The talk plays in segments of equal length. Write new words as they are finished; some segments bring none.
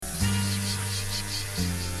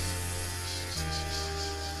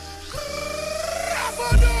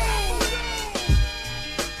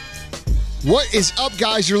What is up,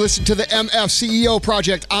 guys? You're listening to the MF CEO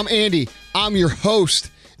Project. I'm Andy. I'm your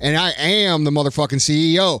host, and I am the motherfucking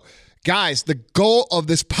CEO. Guys, the goal of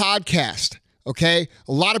this podcast, okay?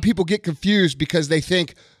 A lot of people get confused because they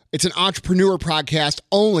think it's an entrepreneur podcast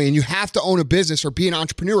only, and you have to own a business or be an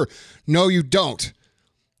entrepreneur. No, you don't.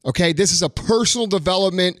 Okay? This is a personal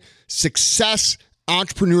development, success,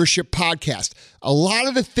 entrepreneurship podcast. A lot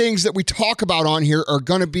of the things that we talk about on here are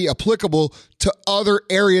going to be applicable to other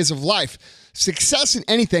areas of life. Success in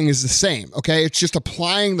anything is the same, okay? It's just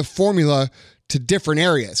applying the formula to different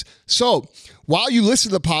areas. So while you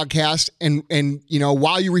listen to the podcast and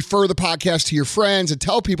while you refer the podcast to your friends and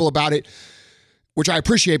tell people about it, which I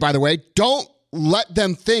appreciate, by the way, don't let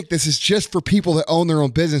them think this is just for people that own their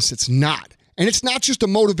own business. It's not. And it's not just a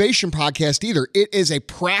motivation podcast either. It is a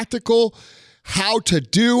practical how to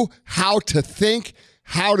do, how to think,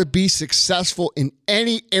 how to be successful in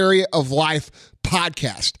any area of life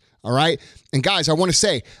podcast. All right. And guys, I want to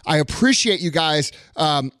say, I appreciate you guys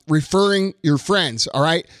referring your friends. All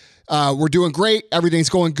right. We're doing great. Everything's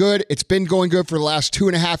going good. It's been going good for the last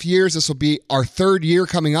 2.5 years. This will be our 3rd year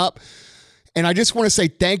coming up. And I just want to say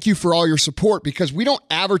thank you for all your support, because we don't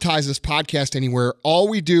advertise this podcast anywhere. All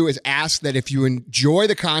we do is ask that if you enjoy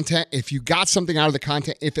the content, if you got something out of the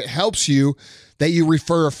content, if it helps you, that you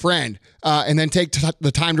refer a friend and then take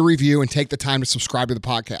the time to review and take the time to subscribe to the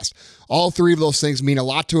podcast. All 3 of those things mean a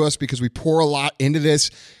lot to us because we pour a lot into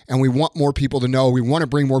this and we want more people to know. We want to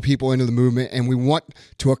bring more people into the movement and we want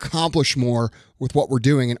to accomplish more with what we're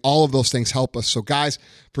doing. And all of those things help us. So guys,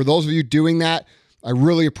 for those of you doing that, I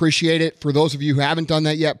really appreciate it. For those of you who haven't done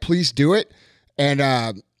that yet, please do it. And,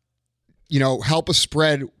 help us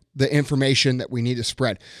spread the information that we need to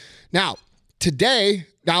spread. Now, today,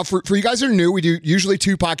 for you guys that are new, we do usually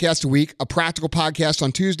 2 podcasts a week, a practical podcast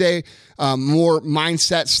on Tuesday, more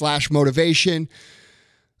mindset / motivation.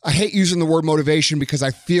 I hate using the word motivation because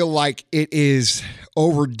I feel like it is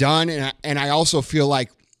overdone. And I also feel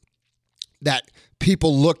like that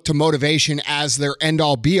people look to motivation as their end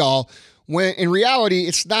all be all, when in reality,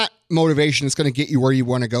 it's not motivation that's going to get you where you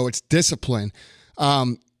want to go. It's discipline.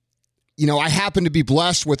 I happen to be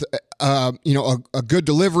blessed with, a good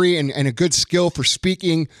delivery and a good skill for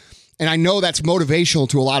speaking. And I know that's motivational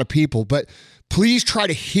to a lot of people, but please try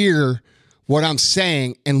to hear what I'm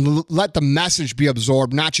saying and let the message be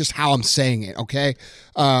absorbed, not just how I'm saying it. Okay.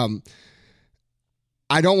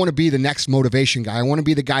 I don't want to be the next motivation guy. I want to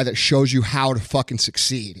be the guy that shows you how to fucking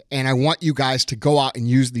succeed. And I want you guys to go out and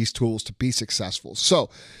use these tools to be successful. So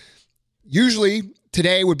usually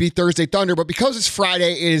today would be Thursday Thunder, but because it's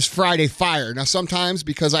Friday, it is Friday Fire. Now, sometimes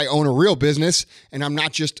because I own a real business and I'm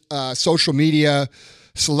not just social media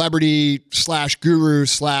celebrity / guru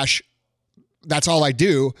 / that's all I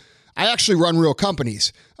do, I actually run real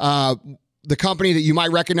companies. The company that you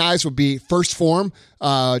might recognize would be First Form,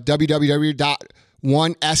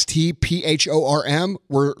 www.1stphorm.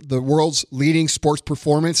 We're the world's leading sports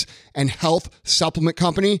performance and health supplement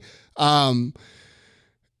company. And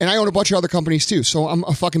I own a bunch of other companies too. So I'm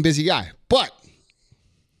a fucking busy guy, but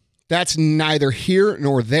that's neither here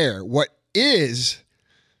nor there. What is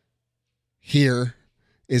here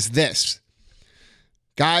is this.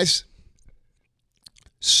 Guys,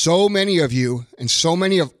 so many of you and so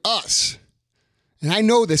many of us, and I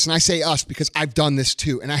know this and I say us because I've done this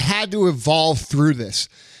too, and I had to evolve through this.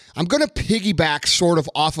 I'm going to piggyback sort of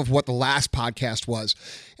off of what the last podcast was.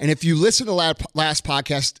 And if you listen to the last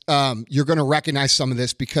podcast, you're going to recognize some of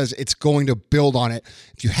this because it's going to build on it.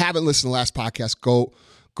 If you haven't listened to the last podcast, go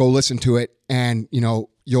listen to it and,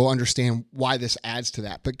 you'll understand why this adds to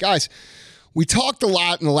that. But guys, we talked a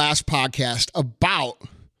lot in the last podcast about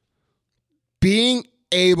being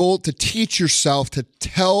able to teach yourself to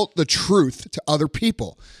tell the truth to other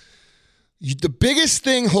people. The biggest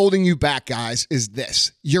thing holding you back, guys, is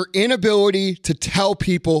this: your inability to tell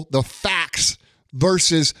people the facts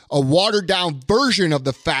versus a watered down version of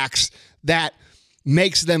the facts that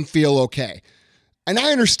makes them feel okay. And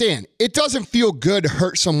I understand it doesn't feel good to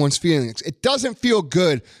hurt someone's feelings. It doesn't feel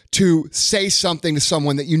good to say something to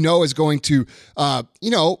someone that is going to,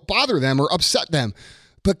 bother them or upset them.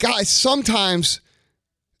 But guys, sometimes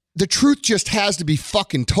the truth just has to be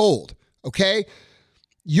fucking told, okay?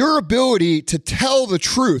 Your ability to tell the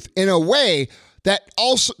truth in a way that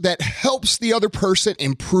helps the other person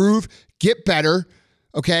improve, get better,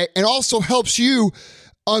 okay? And also helps you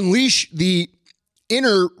unleash the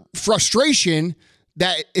inner frustration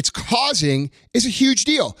that it's causing is a huge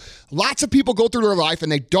deal. Lots of people go through their life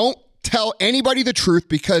and they don't tell anybody the truth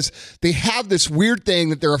because they have this weird thing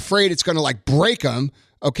that they're afraid it's going to break them,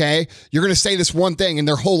 Okay. You're going to say this one thing and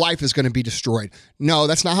their whole life is going to be destroyed. No,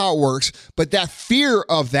 that's not how it works. But that fear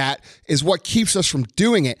of that is what keeps us from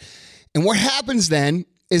doing it. And what happens then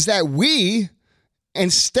is that we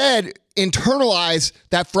instead internalize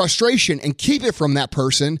that frustration and keep it from that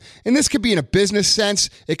person. And this could be in a business sense.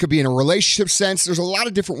 It could be in a relationship sense. There's a lot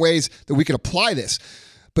of different ways that we could apply this.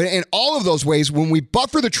 But in all of those ways, when we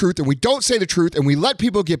buffer the truth and we don't say the truth and we let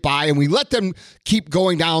people get by and we let them keep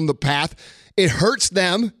going down the path, it hurts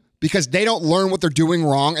them because they don't learn what they're doing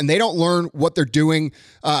wrong and they don't learn what they're doing,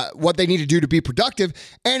 what they need to do to be productive.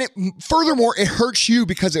 And furthermore, it hurts you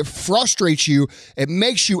because it frustrates you. It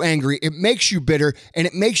makes you angry. It makes you bitter and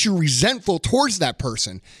it makes you resentful towards that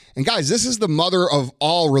person. And guys, this is the mother of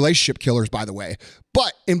all relationship killers, by the way.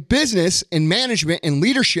 But in business, in management, and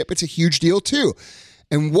leadership, it's a huge deal too.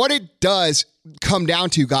 And what it does come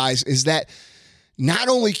down to, guys, is that not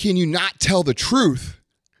only can you not tell the truth,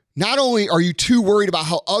 not only are you too worried about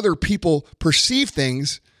how other people perceive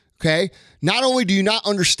things, okay? Not only do you not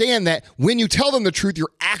understand that when you tell them the truth,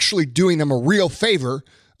 you're actually doing them a real favor,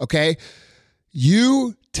 okay?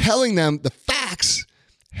 You telling them the facts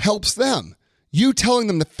helps them. You telling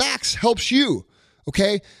them the facts helps you,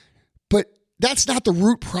 okay? But that's not the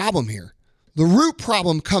root problem here. The root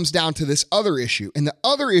problem comes down to this other issue. And the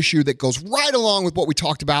other issue that goes right along with what we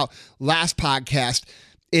talked about last podcast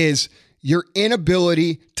is your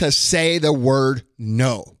inability to say the word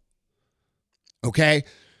no. Okay?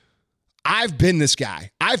 I've been this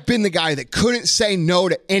guy. I've been the guy that couldn't say no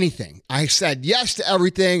to anything. I said yes to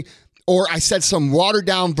everything, or I said some watered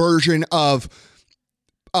down version of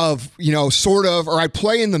sort of, or I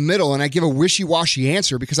play in the middle and I give a wishy-washy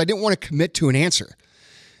answer because I didn't want to commit to an answer.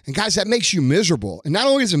 And guys, that makes you miserable. And not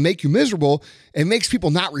only does it make you miserable, it makes people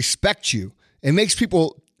not respect you. It makes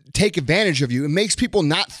people take advantage of you. It makes people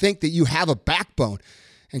not think that you have a backbone.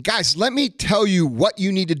 And guys, let me tell you what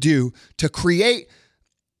you need to do to create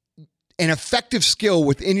an effective skill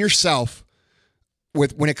within yourself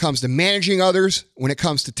when it comes to managing others, when it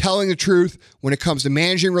comes to telling the truth, when it comes to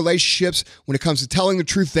managing relationships, when it comes to telling the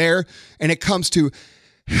truth there, and it comes to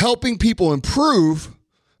helping people improve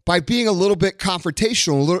by being a little bit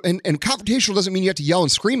confrontational. And confrontational doesn't mean you have to yell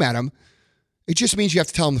and scream at them. It just means you have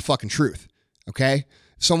to tell them the fucking truth, okay?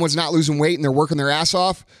 Someone's not losing weight and they're working their ass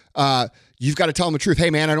off, you've got to tell them the truth. Hey,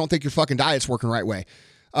 man, I don't think your fucking diet's working the right way.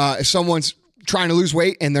 If someone's trying to lose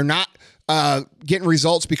weight and they're not getting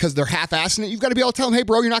results because they're half-assing it, you've got to be able to tell them, hey,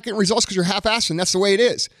 bro, you're not getting results because you're half-assing. That's the way it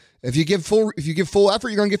is. If you give full effort,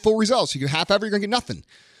 you're going to get full results. If you give half effort, you're going to get nothing.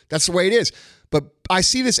 That's the way it is. But I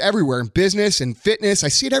see this everywhere in business and fitness. I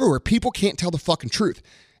see it everywhere. People can't tell the fucking truth.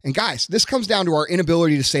 And guys, this comes down to our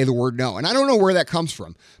inability to say the word no. And I don't know where that comes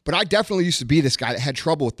from, but I definitely used to be this guy that had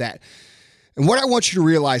trouble with that. And what I want you to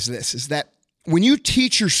realize is that when you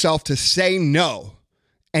teach yourself to say no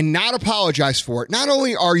and not apologize for it, not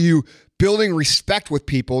only are you building respect with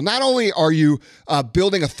people, not only are you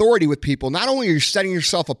building authority with people, not only are you setting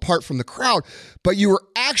yourself apart from the crowd, but you are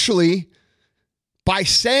actually, by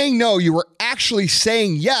saying no, you are actually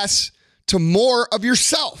saying yes to more of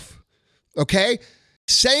yourself, okay?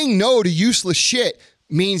 Saying no to useless shit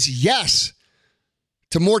means yes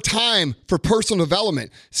to more time for personal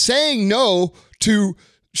development. Saying no to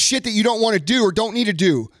shit that you don't want to do or don't need to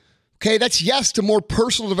do, okay? That's yes to more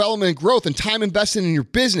personal development and growth and time invested in your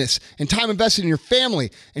business and time invested in your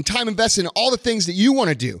family and time invested in all the things that you want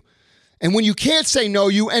to do. And when you can't say no,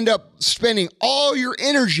 you end up spending all your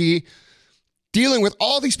energy dealing with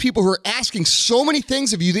all these people who are asking so many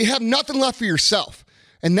things of you, they have nothing left for yourself.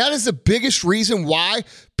 And that is the biggest reason why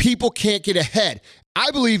people can't get ahead.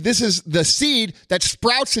 I believe this is the seed that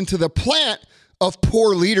sprouts into the plant of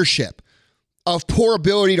poor leadership, of poor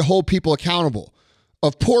ability to hold people accountable,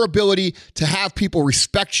 of poor ability to have people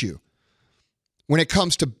respect you when it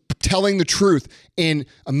comes to telling the truth in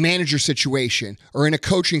a manager situation or in a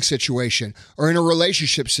coaching situation or in a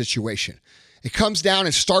relationship situation. It comes down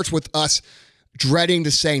and starts with us dreading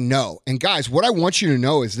to say no. And guys, what I want you to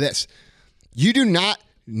know is this. You do not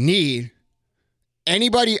need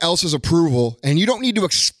anybody else's approval, and you don't need to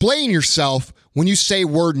explain yourself when you say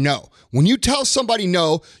word no. When you tell somebody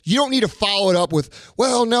no, you don't need to follow it up with,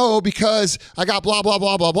 well, no, because I got blah, blah,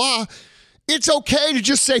 blah, blah, blah. It's okay to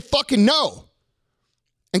just say fucking no.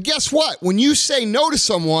 And guess what? When you say no to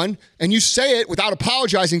someone and you say it without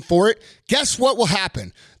apologizing for it, guess what will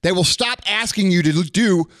happen? They will stop asking you to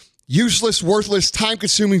do useless, worthless,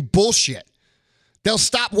 time-consuming bullshit. They'll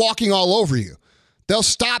stop walking all over you. They'll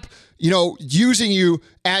stop, using you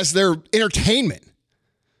as their entertainment.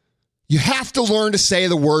 You have to learn to say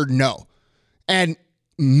the word no. And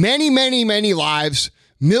many, many, many lives,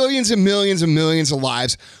 millions and millions and millions of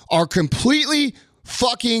lives are completely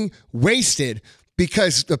fucking wasted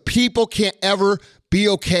because the people can't ever be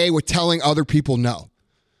okay with telling other people no.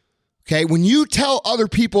 Okay? When you tell other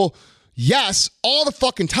people yes all the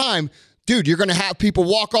fucking time, dude, you're going to have people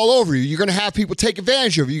walk all over you. You're going to have people take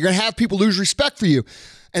advantage of you. You're going to have people lose respect for you.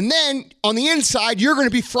 And then on the inside, you're going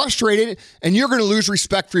to be frustrated and you're going to lose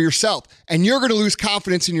respect for yourself and you're going to lose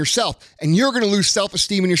confidence in yourself and you're going to lose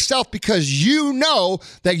self-esteem in yourself because you know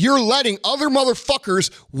that you're letting other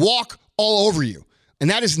motherfuckers walk all over you. And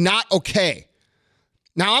that is not okay.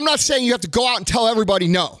 Now, I'm not saying you have to go out and tell everybody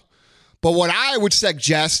no. But what I would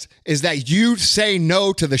suggest is that you say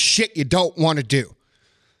no to the shit you don't want to do.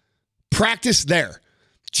 Practice there.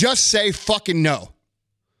 Just say fucking no.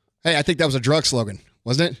 Hey, I think that was a drug slogan,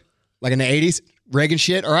 wasn't it? Like in the 80s, Reagan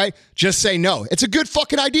shit, all right? Just say no. It's a good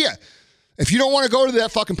fucking idea. If you don't want to go to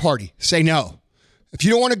that fucking party, say no. If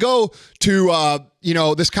you don't want to go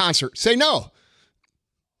to, this concert, say no.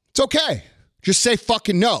 It's okay. Just say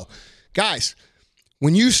fucking no. Guys,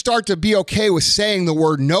 when you start to be okay with saying the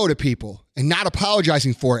word no to people and not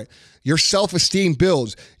apologizing for it, your self-esteem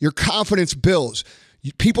builds, your confidence builds.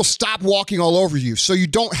 People stop walking all over you so you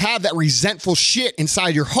don't have that resentful shit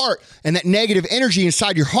inside your heart and that negative energy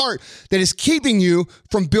inside your heart that is keeping you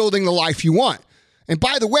from building the life you want. And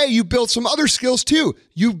by the way, you build some other skills too.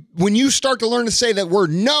 When you start to learn to say that word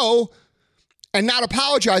no and not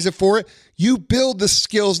apologize for it, you build the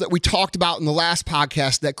skills that we talked about in the last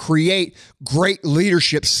podcast that create great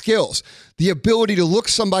leadership skills. The ability to look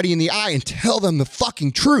somebody in the eye and tell them the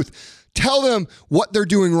fucking truth. Tell them what they're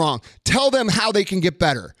doing wrong. Tell them how they can get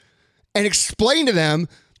better. And explain to them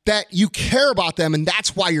that you care about them and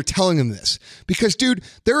that's why you're telling them this. Because, dude,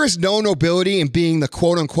 there is no nobility in being the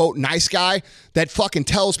quote-unquote nice guy that fucking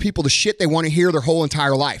tells people the shit they want to hear their whole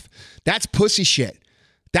entire life. That's pussy shit.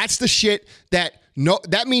 That's the shit that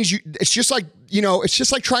means it's just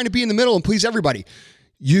like trying to be in the middle and please everybody.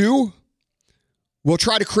 You will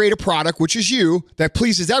try to create a product, which is you, that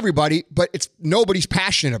pleases everybody, but it's nobody's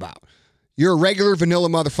passionate about. You're a regular vanilla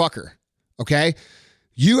motherfucker, okay?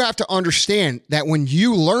 You have to understand that when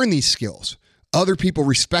you learn these skills, other people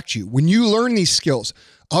respect you. When you learn these skills,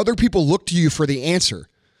 other people look to you for the answer,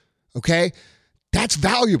 okay? That's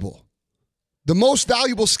valuable. The most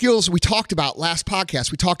valuable skills we talked about last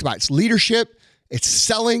podcast, it's leadership, it's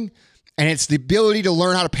selling, and it's the ability to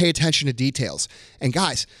learn how to pay attention to details. And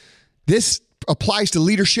guys, this applies to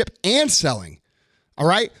leadership and selling, all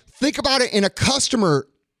right? Think about it in a customer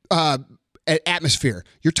atmosphere.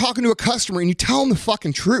 You're talking to a customer and you tell them the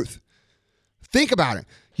fucking truth. Think about it.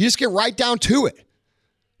 You just get right down to it.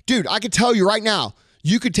 Dude, I can tell you right now,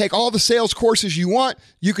 you could take all the sales courses you want.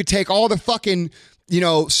 You could take all the fucking,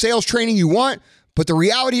 sales training you want. But the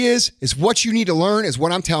reality is what you need to learn is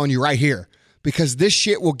what I'm telling you right here. Because this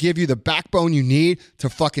shit will give you the backbone you need to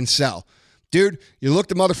fucking sell. Dude, you look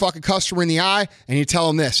the motherfucking customer in the eye and you tell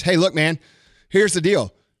them this. Hey, look, man, here's the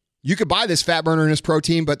deal. You could buy this fat burner and this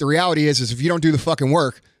protein, but the reality is if you don't do the fucking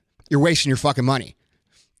work, you're wasting your fucking money.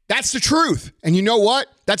 That's the truth. And you know what?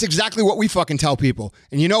 That's exactly what we fucking tell people.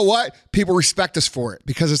 And you know what? People respect us for it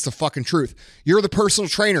because it's the fucking truth. You're the personal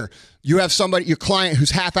trainer. You have somebody, your client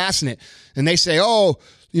who's half-assing it, and they say, oh,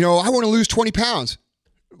 I want to lose 20 pounds.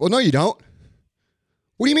 Well, no, you don't.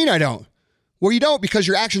 What do you mean I don't? Well, you don't because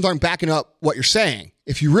your actions aren't backing up what you're saying.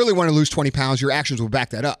 If you really want to lose 20 pounds, your actions will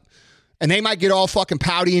back that up. And they might get all fucking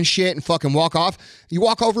pouty and shit and fucking walk off. You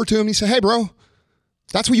walk over to them and you say, hey, bro,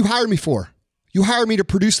 that's what you hired me for. You hired me to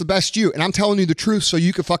produce the best you. And I'm telling you the truth so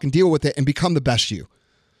you can fucking deal with it and become the best you.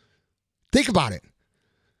 Think about it.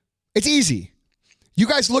 It's easy. You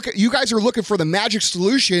guys are looking for the magic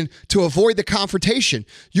solution to avoid the confrontation.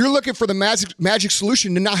 You're looking for the magic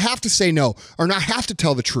solution to not have to say no or not have to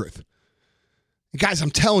tell the truth. And guys,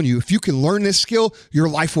 I'm telling you, if you can learn this skill, your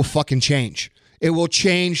life will fucking change. It will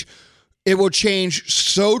change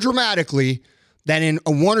so dramatically that in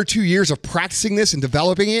 1 or 2 years of practicing this and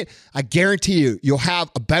developing it, I guarantee you'll have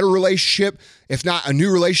a better relationship, if not a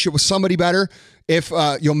new relationship with somebody better. If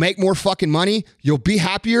you'll make more fucking money, you'll be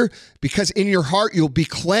happier because in your heart, you'll be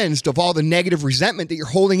cleansed of all the negative resentment that you're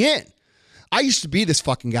holding in. I used to be this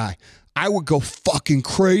fucking guy. I would go fucking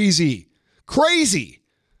crazy,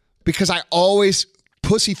 because I always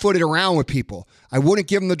pussyfooted around with people. I wouldn't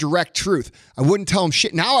give them the direct truth. I wouldn't tell them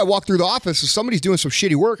shit. Now I walk through the office, if somebody's doing some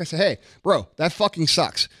shitty work, I say, hey, bro, that fucking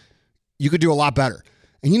sucks. You could do a lot better.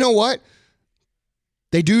 And you know what?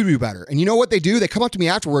 They do better. And you know what they do? They come up to me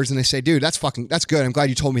afterwards and they say, dude, that's good. I'm glad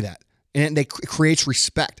you told me that. And it creates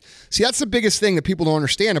respect. See, that's the biggest thing that people don't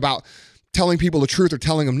understand about telling people the truth or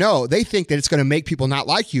telling them no. They think that it's going to make people not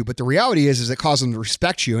like you. But the reality is it causes them to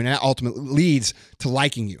respect you. And that ultimately leads to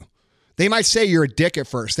liking you. They might say you're a dick at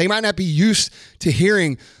first. They might not be used to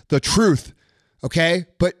hearing the truth, okay?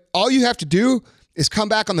 But all you have to do is come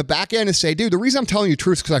back on the back end and say, dude, the reason I'm telling you the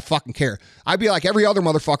truth is because I fucking care. I'd be like every other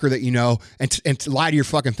motherfucker that you know and lie to your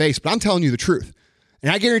fucking face, but I'm telling you the truth.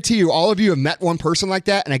 And I guarantee you, all of you have met one person like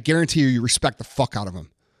that, and I guarantee you respect the fuck out of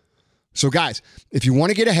them. So guys, if you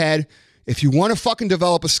want to get ahead, if you want to fucking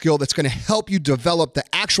develop a skill that's going to help you develop the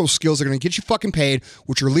actual skills that are going to get you fucking paid,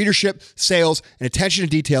 which are leadership, sales, and attention to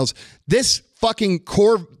details, this fucking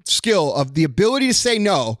core skill of the ability to say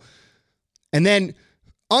no and then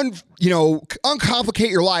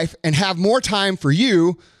uncomplicate your life and have more time for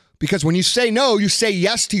you, because when you say no, you say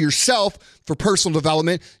yes to yourself for personal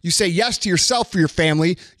development. You say yes to yourself for your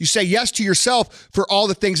family. You say yes to yourself for all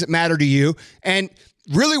the things that matter to you. And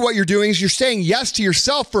really what you're doing is you're saying yes to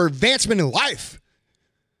yourself for advancement in life.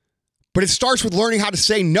 But it starts with learning how to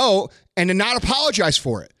say no and to not apologize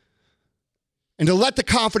for it. And to let the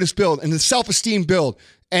confidence build and the self-esteem build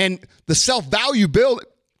and the self-value build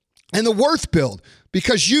and the worth build,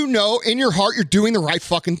 because you know in your heart you're doing the right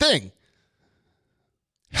fucking thing.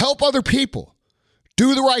 Help other people.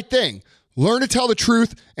 Do the right thing. Learn to tell the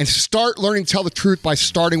truth and start learning to tell the truth by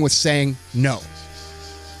starting with saying no.